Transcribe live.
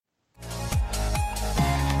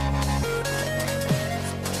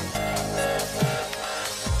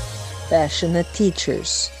Passionate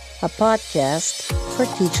Teachers, a podcast for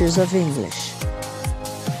teachers of English.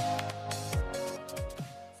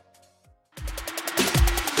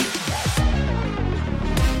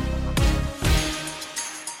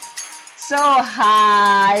 So,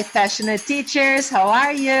 hi, passionate teachers. How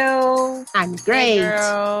are you? I'm great. Hey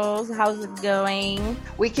girls, how's it going?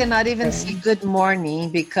 We cannot even say good morning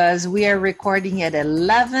because we are recording at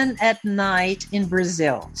 11 at night in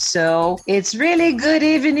Brazil. So it's really good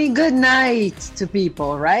evening, good night to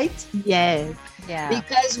people, right? Yes. Yeah.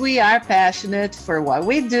 Because we are passionate for what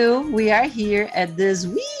we do. We are here at these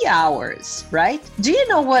wee hours, right? Do you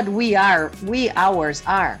know what wee hours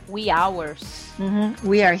are? Wee hours. Mm-hmm.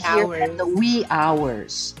 We are here Hours. at the wee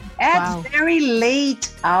hours. At very late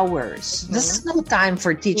hours. This is no time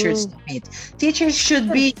for teachers to meet. Teachers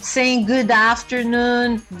should be saying good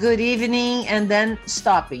afternoon, good evening, and then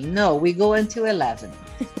stopping. No, we go until 11.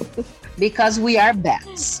 Because we are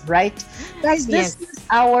bats, right? Guys, this is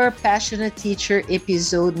our Passionate Teacher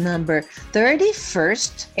episode number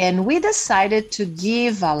 31st, and we decided to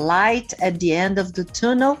give a light at the end of the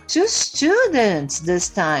tunnel to students this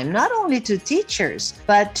time, not only to teachers,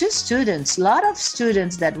 but to students. A lot of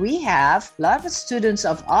students that we have, a lot of students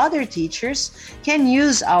of other teachers can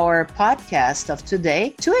use our podcast of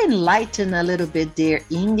today to enlighten a little bit their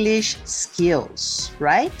English skills,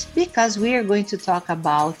 right? Because we are going to talk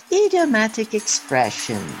about idiomatic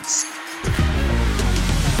expressions.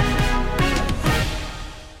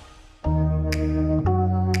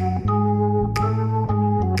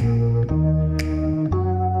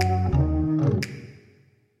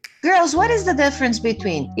 Girls, what is the difference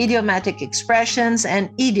between idiomatic expressions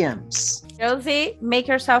and idioms? Josie, make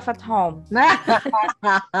yourself at home.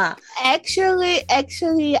 Actually,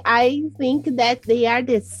 I think that they are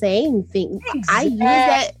the same thing. I use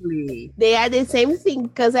that. They are the same thing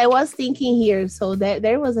because I was thinking here. So that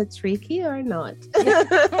there was a tricky or not? Of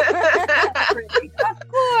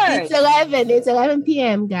course. It's 11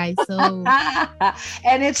 p.m. guys. So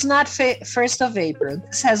And it's not 1st of April.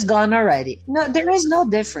 This has gone already. No, there is no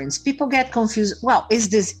difference. People get confused. Well, is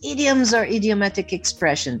this idioms or idiomatic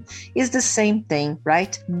expression? It's the same thing,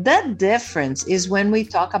 right? The difference is when we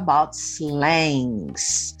talk about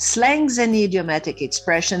slangs. Slangs and idiomatic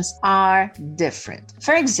expressions are different.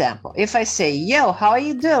 For example, if I say, yo, how are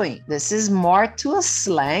you doing? This is more to a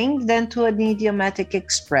slang than to an idiomatic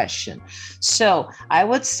expression. So I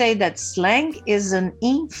would say that slang is an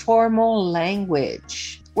informal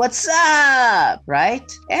language. What's up, right?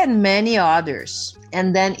 And many others.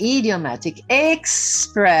 And then idiomatic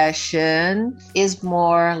expression is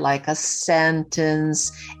more like a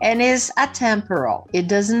sentence and is atemporal. It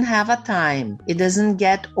doesn't have a time. It doesn't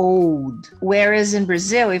get old. Whereas in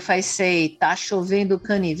Brazil, if I say, tá chovendo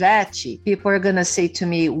canivete, people are going to say to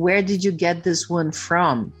me, where did you get this one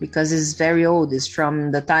from? Because it's very old. It's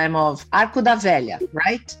from the time of Arco da Velha,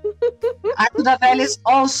 right? Arco da Velha is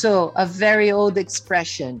also a very old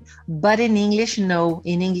expression. But in English, no.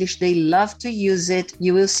 In English, they love to use it.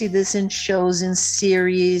 You will see this in shows, in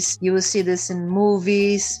series. You will see this in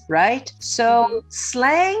movies, right? So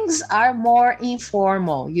slangs are more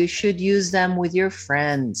informal. You should use them with your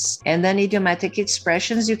friends. And then idiomatic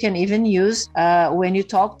expressions you can even use when you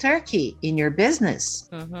talk turkey in your business,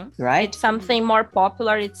 right? It's something more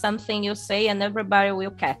popular. It's something you say and everybody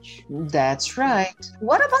will catch. That's right.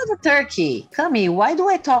 What about the turkey? Cami, why do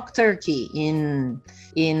I talk turkey in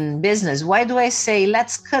business? Why do I say,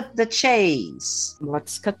 let's cut the chase?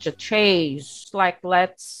 Let's cut the chase. Like,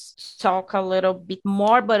 let's talk a little bit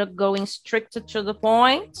more, but going straight to the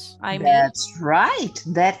point. That's right.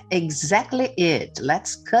 That's exactly it.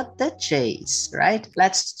 Let's cut the chase, right?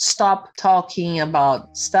 Let's stop talking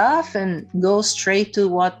about stuff and go straight to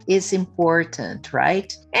what is important,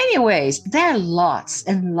 right? Anyways, there are lots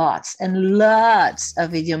and lots and lots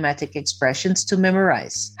of idiomatic expressions to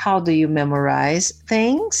memorize. How do you memorize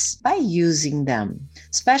things? By using them.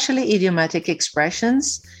 Especially idiomatic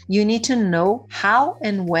expressions, you need to know how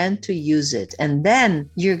and when to use it. And then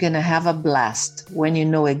you're going to have a blast when you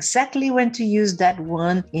know exactly when to use that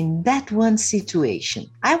one in that one situation.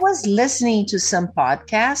 I was listening to some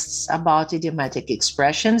podcasts about idiomatic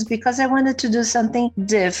expressions because I wanted to do something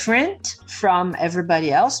different from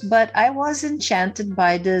everybody else, but I was enchanted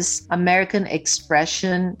by this American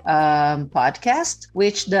Expression podcast,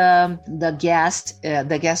 which the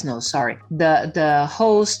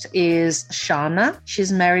host is Shauna.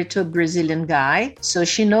 She's married to a Brazilian guy, so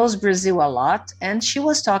she knows knows Brazil a lot, and she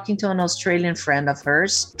was talking to an Australian friend of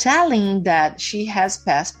hers, telling that she has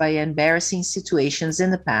passed by embarrassing situations in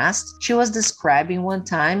the past. She was describing one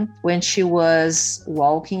time when she was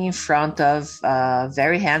walking in front of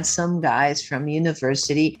very handsome guys from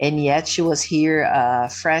university, and yet she was here a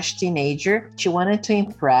fresh teenager. She wanted to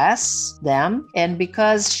impress them, and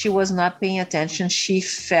because she was not paying attention, she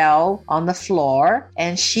fell on the floor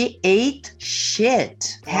and she ate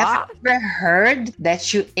shit. What? Have you ever heard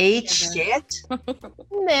that you ate shit?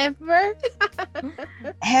 Never.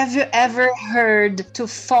 Have you ever heard to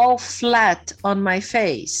fall flat on my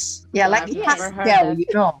face? Yeah, like I've never heard pastel, that. you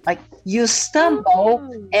know, like you stumble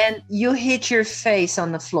and you hit your face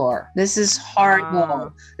on the floor. This is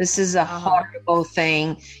horrible. This is a horrible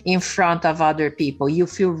thing in front of other people. You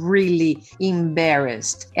feel really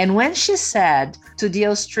embarrassed. And when she said to the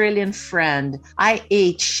Australian friend, I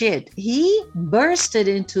ate shit, he bursted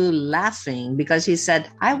into laughing because he said,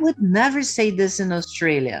 I would never say this in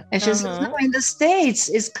Australia. And she said, no, in the States,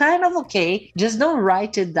 it's kind of okay. Just don't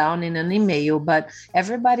write it down in an email, but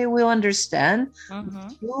everybody will understand.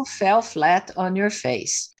 You fell flat on your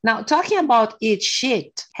face. Now, talking about eat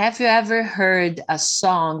shit, have you ever heard a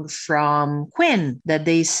song from Queen that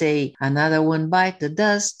they say, another one bite the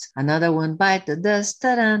dust, another one bite the dust,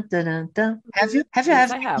 ta-dun, ta-dun, ta. Have you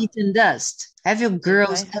Yes, ever eaten dust? Have you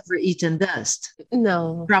girls ever eaten dust?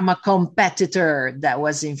 No. From a competitor that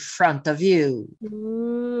was in front of you?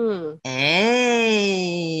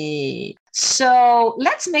 Hey. So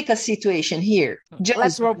let's make a situation here.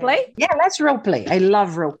 Let's role play? Yeah, let's role play. I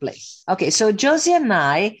love role play. Okay, so Josie and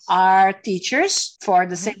I are teachers for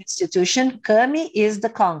the same institution. Cami is the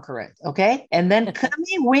conqueror, okay? And then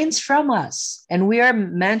Cami wins from us. And we are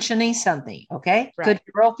mentioning something, okay? Right. Good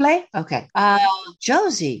role play? Okay.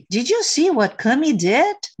 Josie, did you see what Cami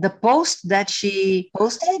did? The post that she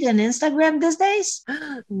posted on Instagram these days?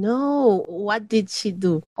 No. What did she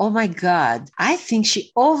do? Oh my God. I think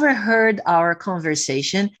she overheard our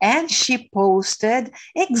conversation and she posted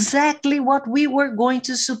exactly what we were going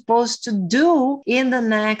to supposed to do in the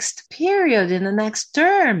next period, in the next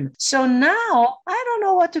term. So now I don't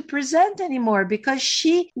know what to present anymore because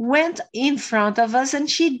she went in front of us and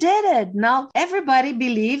she did it. Now everybody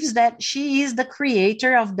believes that she is the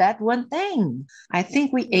creator of that one thing. I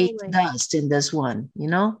think we ate dust in this one, you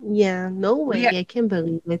know? Yeah, no way. I can't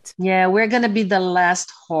believe it. Yeah, we're going to be the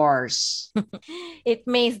last horse. It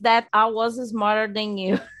means that I was smarter than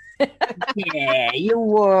you. Yeah, you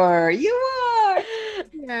were.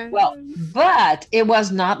 Yeah. Well, but it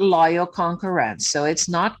was not loyal concurrence, so it's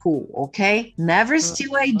not cool, okay? Never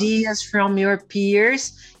steal ideas from your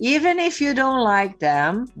peers, even if you don't like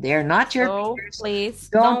them. They're not your peers. Please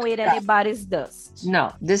don't eat anybody's dust.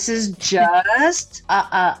 No, this is just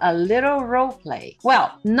a little role play.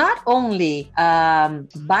 Well, not only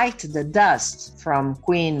bite the dust from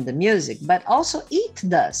Queen the music, but also eat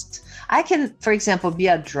dust. I can, for example, be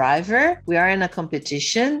a driver. We are in a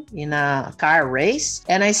competition, in a car race,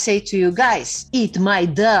 and I say to you guys, eat my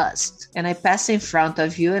dust. And I pass in front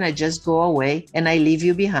of you and I just go away and I leave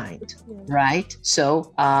you behind, right?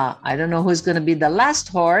 So I don't know who's going to be the last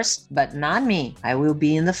horse, but not me. I will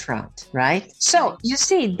be in the front, right? So you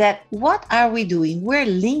see that what are we doing? We're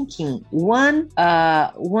linking one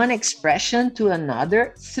expression to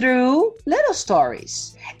another through little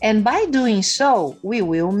stories. And by doing so, we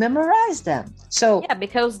will memorize them. So yeah,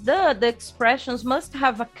 because the expressions must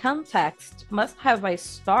have a context, must have a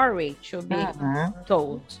story to be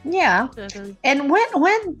told. Yeah. And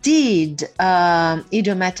when did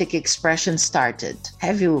idiomatic expression started?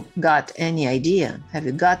 Have you got any idea? Have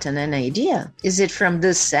you gotten an idea? Is it from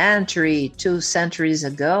this century, 2 centuries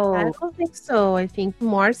ago? I don't think so. I think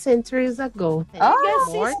more centuries ago.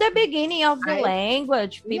 Because since the beginning of the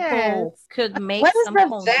language, people could make some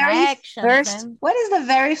connections. What is the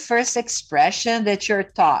very first expression that you're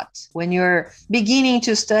taught when you're beginning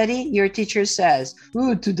to study? Your teacher says,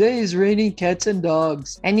 "Ooh, today is raining cats and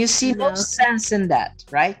dogs," and you see no sense in that,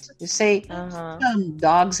 right? You say,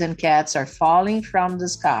 "Dogs and cats are falling from the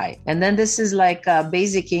sky," and then this is like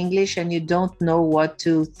basic English, and you don't know what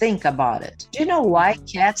to think about it. Do you know why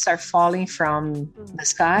cats are falling from the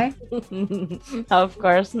sky? Of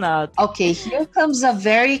course not. Okay, here comes a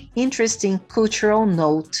very interesting cultural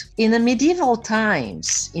note. In the medieval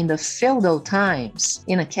times, in the feudal times,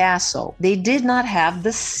 in a castle, they did not have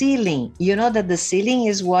the ceiling. You know that the ceiling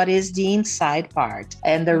is what is the inside part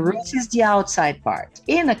and the roof is the outside part.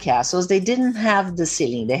 In the castles, they didn't have the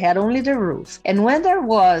ceiling. They had only the roof. And when there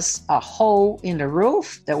was a hole in the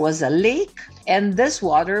roof, there was a leak, and this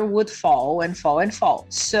water would fall and fall and fall.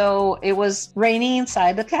 So it was raining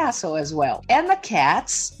inside the castle as well. And the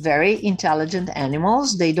cats, very intelligent animals,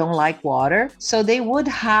 they don't like water. So they would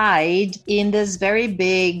hide in these very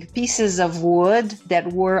big pieces of wood that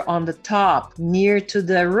were on the top near to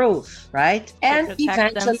the roof, right? And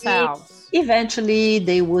eventually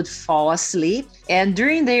they would fall asleep, and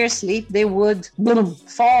during their sleep they would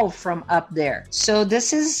fall from up there. So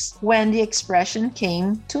this is when the expression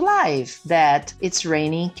came to life, that it's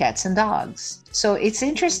raining cats and dogs. So it's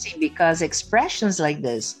interesting because expressions like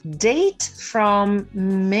this date from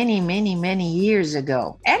many, many, many years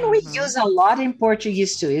ago. And we use a lot in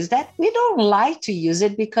Portuguese too. Is that we don't like to use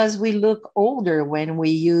it because we look older when we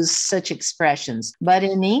use such expressions. But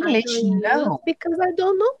in English, no. Because I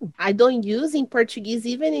don't know. I don't use in Portuguese,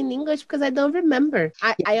 even in English, because I don't remember.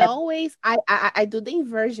 I do the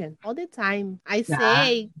inversion all the time. I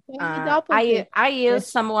say I use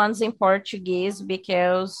some ones in Portuguese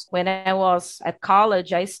because when I was at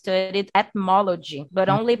college, I studied etymology, but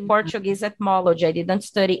only Portuguese etymology. I didn't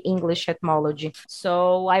study English etymology.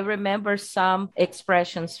 So I remember some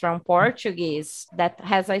expressions from Portuguese that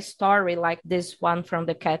has a story like this one from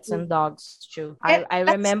the cats and dogs too. I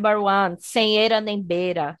remember one, sem era nem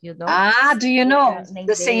beira, you know? Do you know?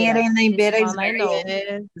 The sem era nem beira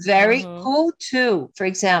is very cool too. For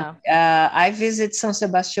example, I visit São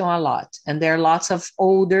Sebastião a lot, and there are lots of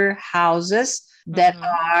older houses that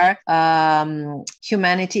are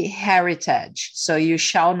humanity heritage. So you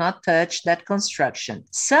shall not touch that construction.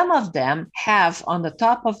 Some of them have on the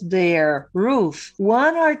top of their roof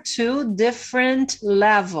 1 or 2 different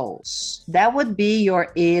levels. That would be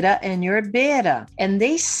your era and your beira. And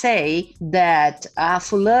they say that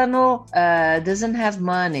fulano doesn't have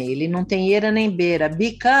money. Ele não tem era nem beira,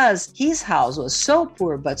 because his house was so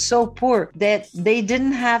poor, but so poor that they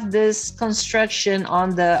didn't have this construction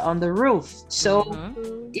on the roof. So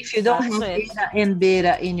if you don't have era and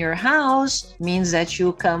beira in your house, means that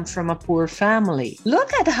you come from a poor family. Look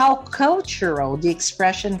at how cultural the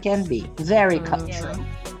expression can be. Very cultural.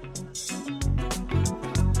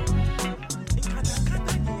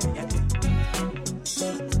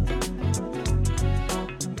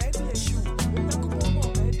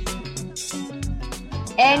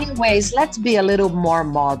 Anyways, let's be a little more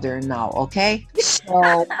modern now, okay?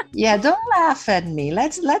 So, don't laugh at me.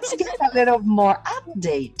 Let's get a little more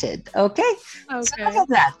updated, okay? So look at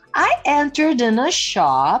that. I entered in a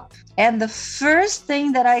shop, and the first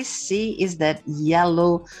thing that I see is that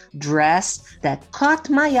yellow dress that caught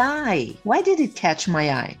my eye. Why did it catch my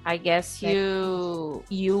eye? I guess you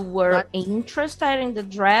were interested in the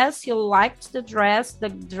dress. You liked the dress. The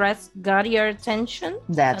dress got your attention.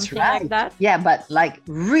 That's something right. Like that. Yeah, but like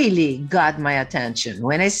really got my attention.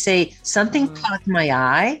 When I say something caught my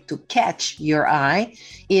eye, to catch your eye,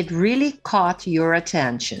 it really caught your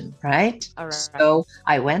attention, right? All right. So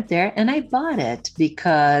I went there and I bought it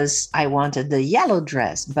because I wanted the yellow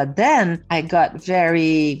dress. But then I got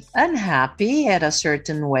very unhappy at a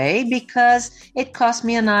certain way because it cost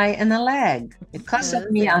me an eye and a leg. It cost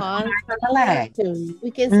me an eye and a leg.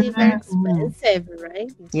 We can see very expensive,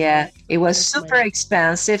 right? Yeah, it was super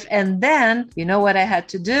expensive. And then, you know what I had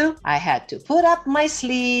to do? I had to put up my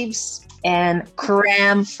sleeves and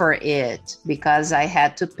cram for it because I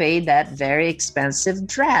had to pay that very expensive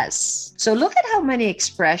dress. So look at how many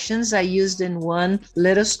expressions I used in one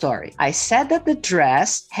little story. I said that the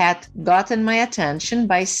dress had gotten my attention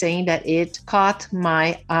by saying that it caught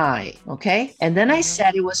my eye, okay? And then I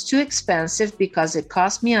said it was too expensive because it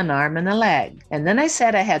cost me an arm and a leg. And then I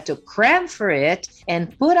said I had to cram for it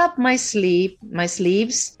and put up my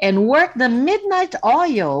sleeves and work the midnight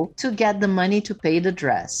oil to get the money to pay the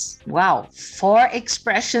dress. Wow. 4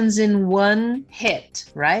 expressions in one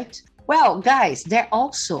hit, right? Well, guys, there are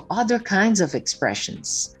also other kinds of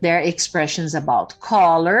expressions. There are expressions about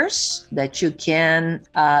colors that you can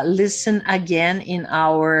listen again in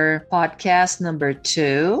our podcast number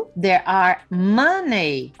 2. There are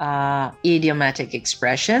money idiomatic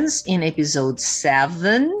expressions in episode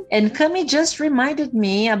 7. And Cami just reminded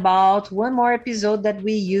me about one more episode that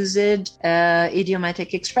we used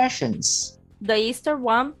idiomatic expressions. The Easter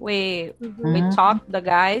one, we taught the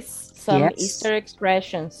guys some Easter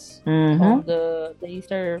expressions on the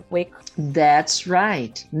Easter week. That's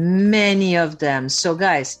right. Many of them. So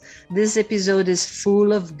guys, this episode is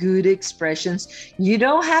full of good expressions. You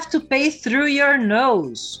don't have to pay through your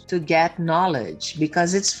nose to get knowledge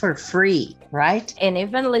because it's for free, right? And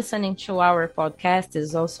even listening to our podcast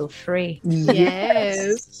is also free.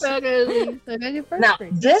 Yes. Totally Now,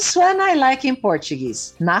 this one I like in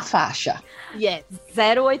Portuguese. Na faixa. Yes.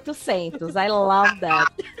 0800. I love that.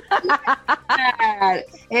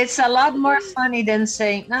 It's a lot more funny than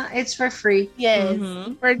saying, nah, it's for free. Yes.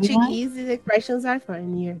 Portuguese expressions are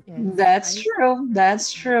funnier. Yes. That's true.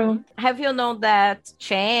 That's true. Have you known that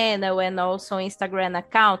channel and also Instagram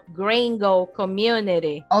account, Gringo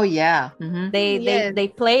Community? Oh, yeah.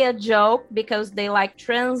 They play a joke because they like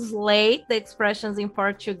translate the expressions in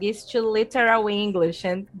Portuguese to literal English,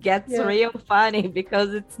 and gets real funny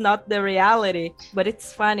because it's not the reality, but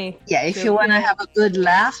it's funny. Yeah, if you want to have a good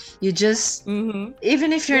laugh, you just,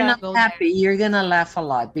 even if you're not happy, you're going to laugh a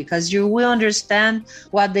lot because you will understand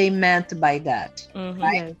what they meant by that.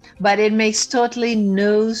 Right? But it makes totally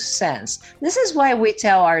no sense. This is why we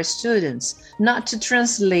tell our students not to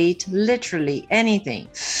translate literally anything.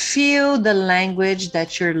 Feel the language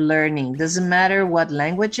that you're learning. Doesn't matter what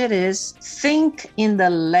language it is. Think in the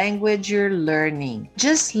language you're learning.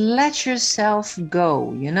 Just let yourself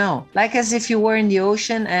go, like as if you were in the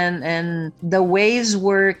ocean and the waves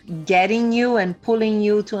were getting you and pulling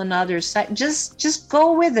you to another side. Just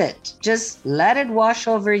go with it. Just let it wash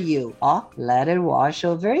over you. Let it wash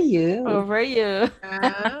over you.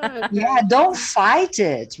 Yeah, don't fight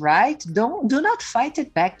it, right? Do not fight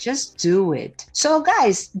it back. Just do it. So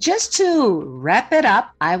guys, just to wrap it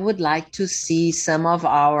up, I would like to see some of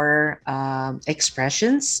our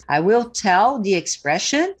expressions. I will tell the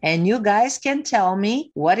expression and you guys can tell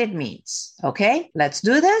me what it means. Okay, let's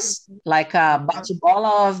do this like a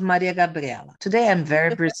bate-bola of Maria Gabriela. Today I'm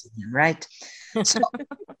very Brazilian, right? So,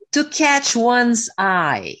 to catch one's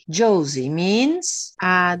eye, Josie, means?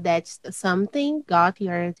 That's something got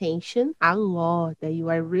your attention a lot, that you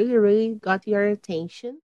are really got your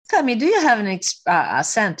attention. Cami, do you have a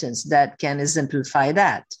sentence that can exemplify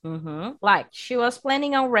that? Like, she was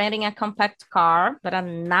planning on renting a compact car, but a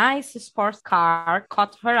nice sports car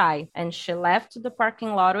caught her eye, and she left the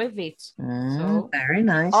parking lot with it. So, very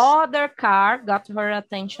nice. Other car got her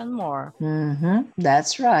attention more.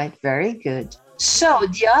 That's right. Very good. So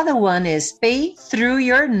the other one is pay through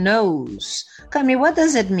your nose. Cami, what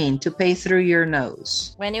does it mean to pay through your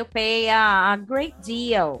nose? When you pay a great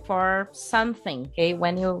deal for something, okay?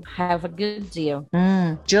 When you have a good deal.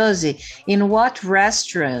 Josie, in what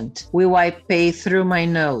restaurant will I pay through my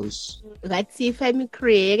nose? Let's see if I'm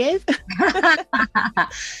creative.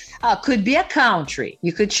 Could be a country.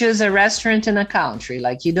 You could choose a restaurant in a country.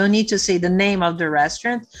 Like you don't need to say the name of the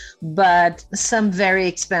restaurant, but some very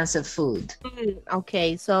expensive food.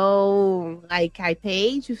 Okay, so like I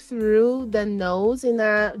paid through the nose in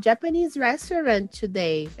a Japanese restaurant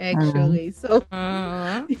today, actually. So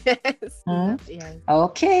yes. Yes.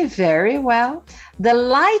 Okay, very well. The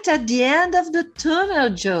light at the end of the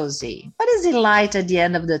tunnel, Josie. What is the light at the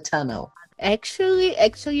end of the tunnel? Actually,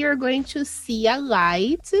 you're going to see a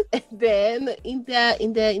light then in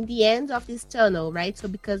the end of this tunnel, right? So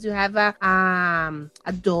because you have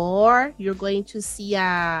a door, you're going to see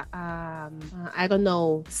I don't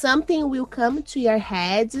know, something will come to your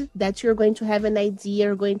head that you're going to have an idea,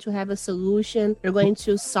 you're going to have a solution, you're going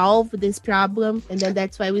to solve this problem, and then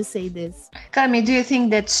that's why we say this. Cami, do you think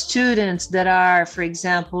that students that are, for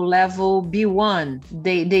example, level B1,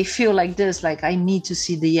 they feel like this, like I need to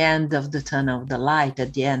see the end of the tunnel, the light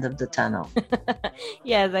at the end of the tunnel?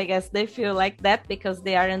 Yes, I guess they feel like that because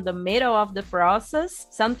they are in the middle of the process.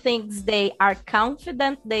 Some things they are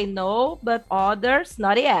confident they know, but others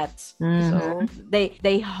not yet. So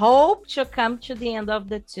they hope to come to the end of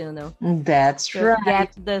the tunnel. That's right.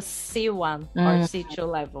 Get the C1 or C2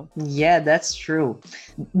 level. Yeah, that's true.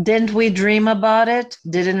 Didn't we dream about it?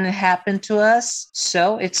 Didn't it happen to us?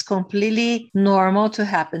 So it's completely normal to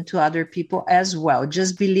happen to other people as well.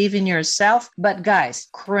 Just believe in yourself. But guys,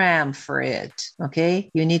 cram for it,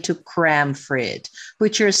 okay? You need to cram for it.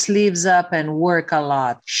 Put your sleeves up and work a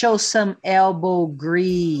lot. Show some elbow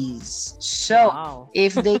grease. So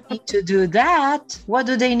if they need to do that, what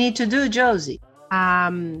do they need to do, Josie?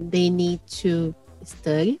 They need to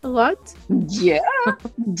study a lot. Yeah,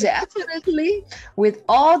 definitely. With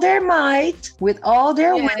all their might, with all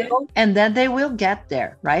their will, and then they will get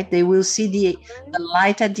there, right? They will see the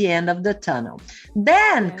light at the end of the tunnel.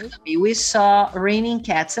 Then we saw raining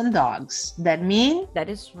cats and dogs. That mean? That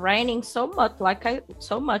is raining so much like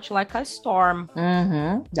a storm.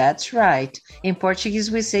 That's right. In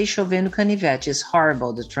Portuguese, we say chovendo canivete. It's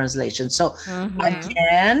horrible, the translation. So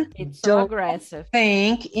again, it's so aggressive.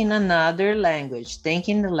 Think in another language. Think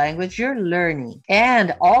in the language you're learning.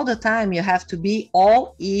 And all the time you have to be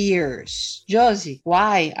all ears. Josie,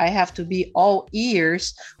 why I have to be all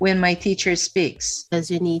ears when my teacher speaks?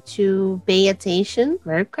 Because you need to pay attention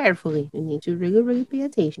very carefully. You need to really, really pay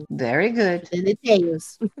attention. Very good. The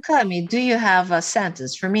details. Cami, do you have a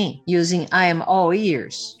sentence for me using I am all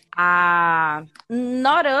ears?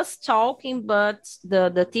 Not us talking, but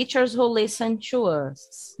the teachers who listen to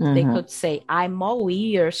us. They could say, I'm all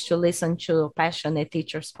ears to listen to Passionate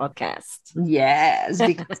Teachers podcast. Yes,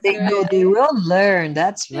 because they know they will learn.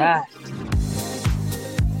 That's right.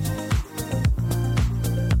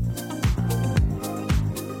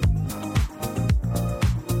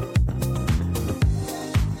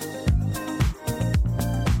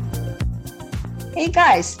 Hey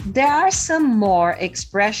guys, there are some more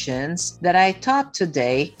expressions that I taught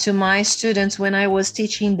today to my students when I was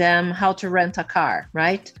teaching them how to rent a car,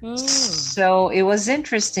 right? So it was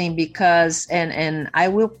interesting because, and I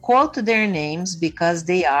will quote their names because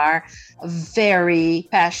they are very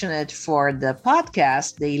passionate for the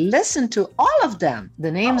podcast. They listen to all of them.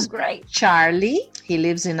 The name's great. Charlie, he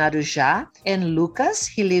lives in Arujá, and Lucas,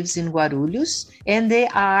 he lives in Guarulhos, and they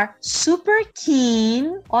are super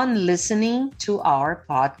keen on listening to our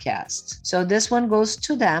podcast. So this one goes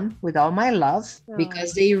to them with all my love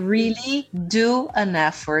because they really do an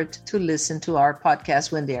effort to listen to our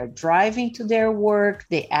podcast when they are driving to their work.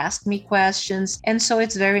 They ask me questions. And so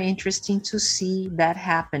it's very interesting to see that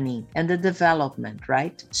happening and the development,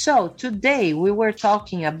 right? So today we were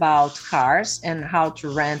talking about cars and how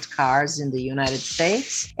to rent cars in the United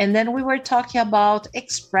States. And then we were talking about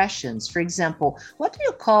expressions. For example, what do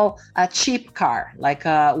you call a cheap car? Like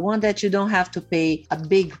one that you don't have to pay a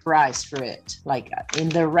big price for it, like in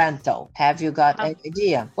the rental. Have you got an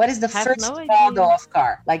idea? What is the first model of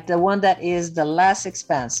car? Like the one that is the less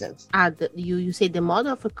expensive? You say the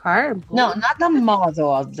model of a car? No, not the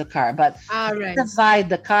model of the car, but right. Divide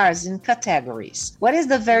the cars in categories. What is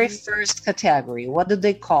the very first category? What do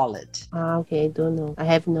they call it? Okay, I don't know. I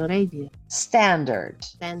have no idea. Standard.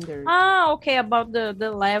 Okay, about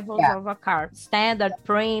the levels of a car. Standard,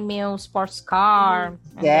 premium, sports car.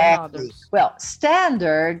 Exactly. Well,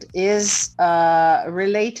 standard is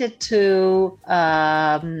related to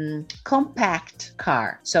compact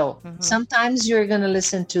car. So sometimes you're going to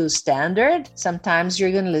listen to standard, sometimes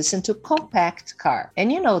you're going to listen to compact car. And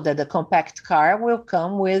you know that the compact car will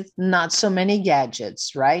come with not so many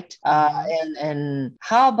gadgets, right? And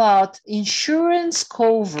how about insurance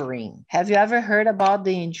covering? Have you ever heard about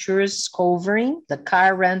the insurance covering, the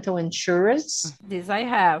car rental insurance? This I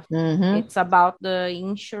have. It's about the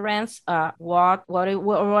insurance, what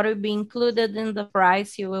will be included in the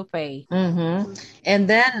price you will pay. And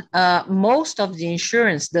then most of the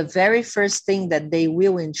insurance, the very first thing that they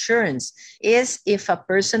will insurance is if a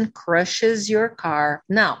person crushes your car.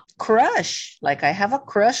 Now, crush, like I have a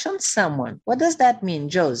crush on someone. What does that mean,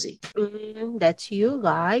 Josie? That you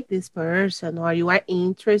like this person or you are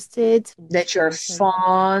interested. That you're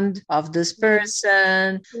fond of this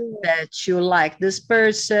person, that you like this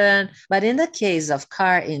person. But in the case of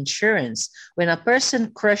car insurance, when a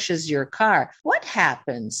person crushes your car, what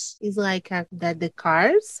happens? It's like that the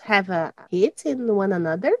cars have a hit in one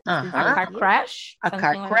another. A car crash? A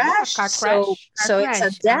car crash. So it's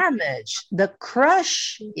a damage. The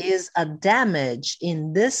crush is a damage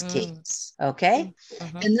in this case. Okay?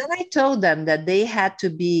 And then I told them that they had to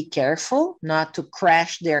be careful not to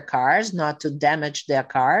crash their cars, not to damage their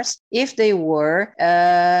cars if they were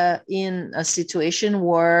in a situation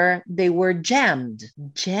where they were jammed.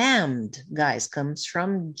 Jammed, guys, comes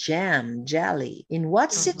from jam, jelly. In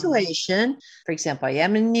what situation? For example, I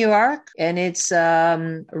am in New York and it's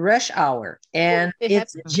rush hour and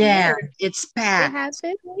it's jammed. It's packed. It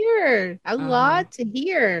happens here a lot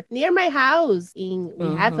here near my house. We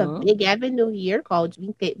have a big avenue here called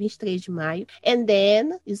 23 de Maio, and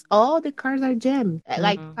then all the cars are jammed. At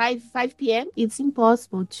like 5 p.m. It's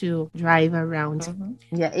impossible to drive around.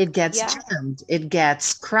 Yeah, it gets jammed. It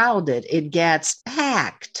gets crowded. It gets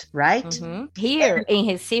packed, right? Here in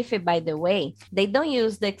Recife, by the way, they don't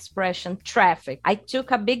use the expression traffic. I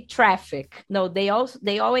took a big traffic. No, they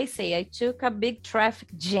always say I took a big traffic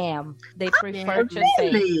jam. They prefer to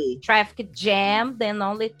say traffic jam than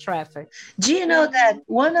only traffic. Do you know that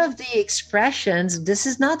one of the expressions, this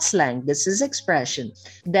is not slang, this is expression,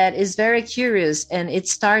 that is very curious, and it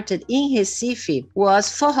started started in Recife was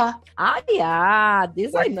forró. Ah, yeah,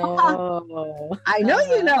 this I know. I know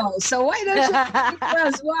you know. So why don't you tell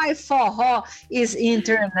us why forró is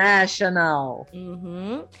international?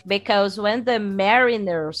 Because when the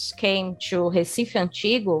mariners came to Recife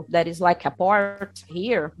Antigo, that is like a port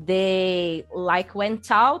here, they like went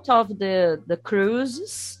out of the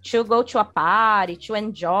cruises to go to a party, to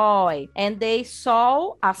enjoy. And they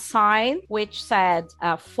saw a sign which said,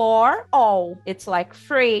 for all. It's like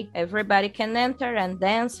free. Everybody can enter and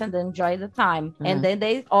dance and enjoy the time. And then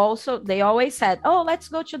they always said, oh, let's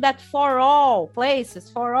go to that for all places,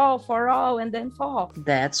 for all, and then for all.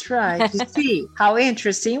 That's right. You see how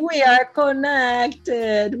interesting. We are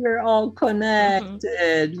connected. We're all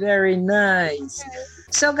connected. Very nice.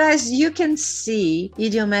 So guys, you can see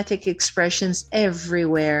idiomatic expressions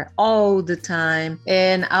everywhere all the time.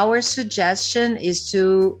 And our suggestion is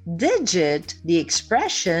to digit the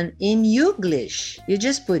expression in Youglish. You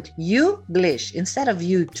just put Youglish instead of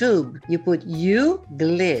YouTube. You put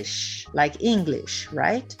Youglish, like English,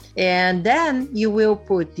 right? And then you will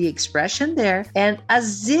put the expression there, and a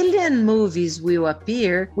zillion movies will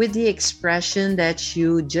appear with the expression that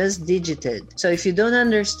you just digited. So if you don't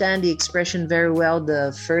understand the expression very well, the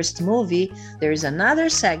first movie, there is another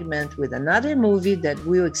segment with another movie that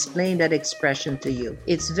will explain that expression to you.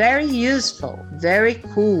 It's very useful, very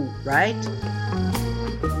cool, right?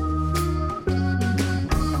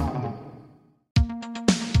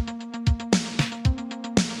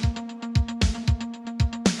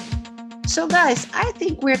 So guys, I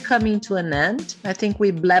think we're coming to an end. I think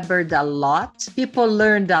we blabbered a lot. People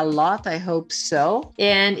learned a lot. I hope so.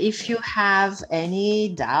 And if you have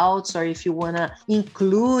any doubts or if you want to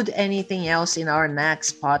include anything else in our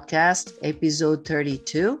next podcast, episode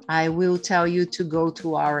 32, I will tell you to go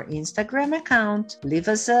to our Instagram account, leave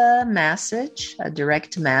us a message, a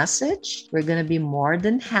direct message. We're going to be more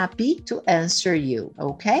than happy to answer you.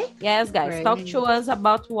 Okay? Yes, guys. Great. Talk to us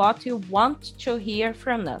about what you want to hear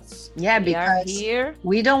from us. Yeah, because here,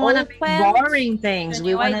 we don't want to make boring things.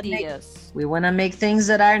 We want to make things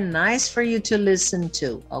that are nice for you to listen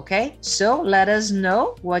to. Okay? So let us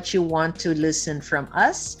know what you want to listen from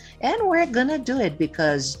us, and we're gonna do it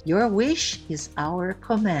because your wish is our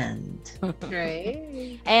command.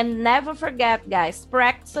 Great. And never forget, guys,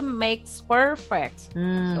 practice makes perfect.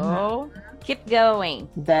 So keep going.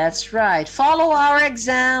 That's right. Follow our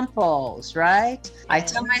examples, right? Yes. I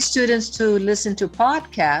tell my students to listen to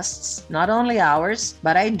podcasts, not only ours,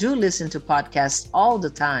 but I do listen to podcasts all the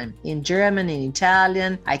time. In German, in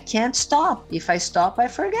Italian. I can't stop. If I stop, I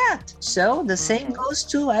forget. So the same goes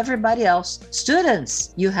to everybody else.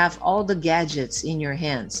 Students, you have all the gadgets in your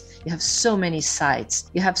hands. You have so many sites.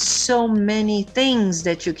 You have so many things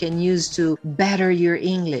that you can use to better your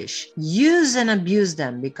English. Use and abuse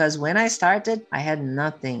them, because when I started, I had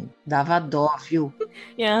nothing. Dava dó, viu?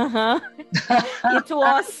 Yeah.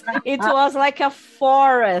 It was like a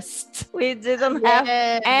forest. We didn't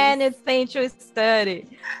have anything to study.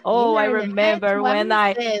 Oh, I remember when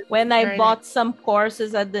I bought some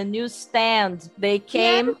courses at the newsstand. They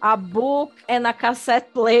came a book and a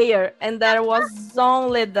cassette player, and there was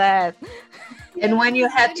only that. And when you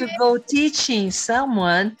had to go teaching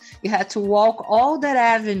someone, you had to walk all that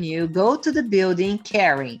avenue, go to the building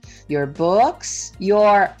carrying your books,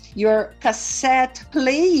 your cassette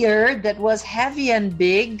player that was heavy and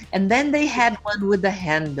big, and then they had one with the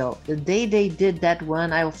handle. The day they did that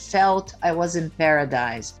one, I felt I was in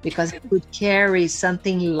paradise because I could carry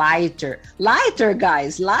something lighter. Lighter,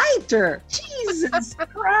 guys, lighter. Jesus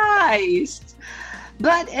Christ.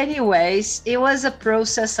 But anyways, it was a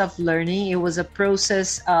process of learning. It was a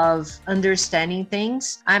process of understanding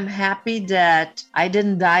things. I'm happy that I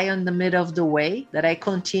didn't die on the middle of the way, that I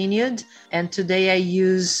continued. And today I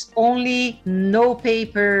use only no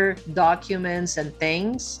paper documents and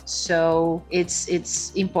things. So it's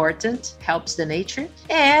important, helps the nature.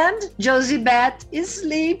 And Josie Bat is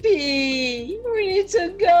sleepy. We need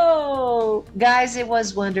to go. Guys, it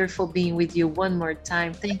was wonderful being with you one more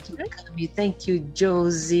time. Thank you, Cami. Thank you, Josie.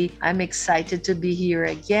 I'm excited to be here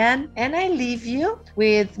again, and I leave you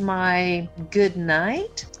with my good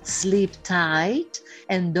night. Sleep tight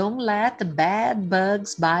and don't let the bad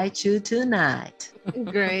bugs bite you tonight.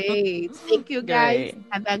 Great. Thank you, guys. Great.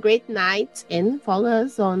 Have a great night, and follow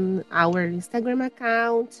us on our Instagram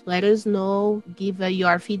account. Let us know. Give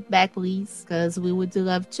your feedback, please, because we would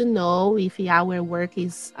love to know if our work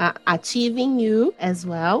is achieving you as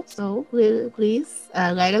well. So please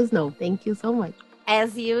let us know. Thank you so much.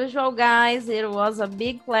 As usual, guys, it was a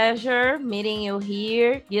big pleasure meeting you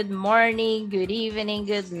here. Good morning, good evening,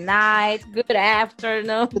 good night, good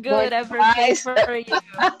afternoon, good everything for you.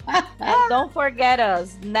 And don't forget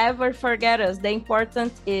us. Never forget us. The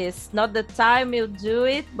important is not the time you do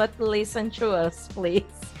it, but listen to us, please.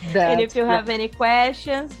 And if you have any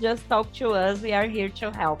questions, just talk to us. We are here to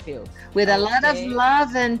help you. With a lot of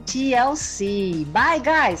love and TLC. Bye,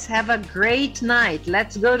 guys. Have a great night.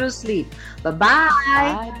 Let's go to sleep. Bye-bye.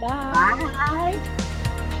 Bye-bye. Bye.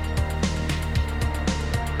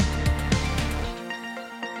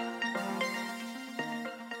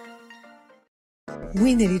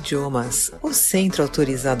 Winner Idiomas, o centro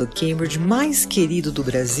autorizado Cambridge mais querido do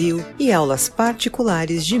Brasil e aulas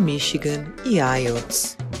particulares de Michigan e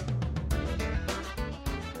IELTS.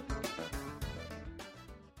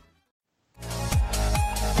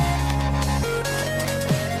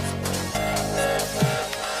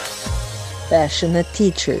 Passionate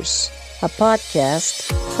Teachers, a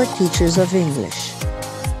podcast for teachers of English.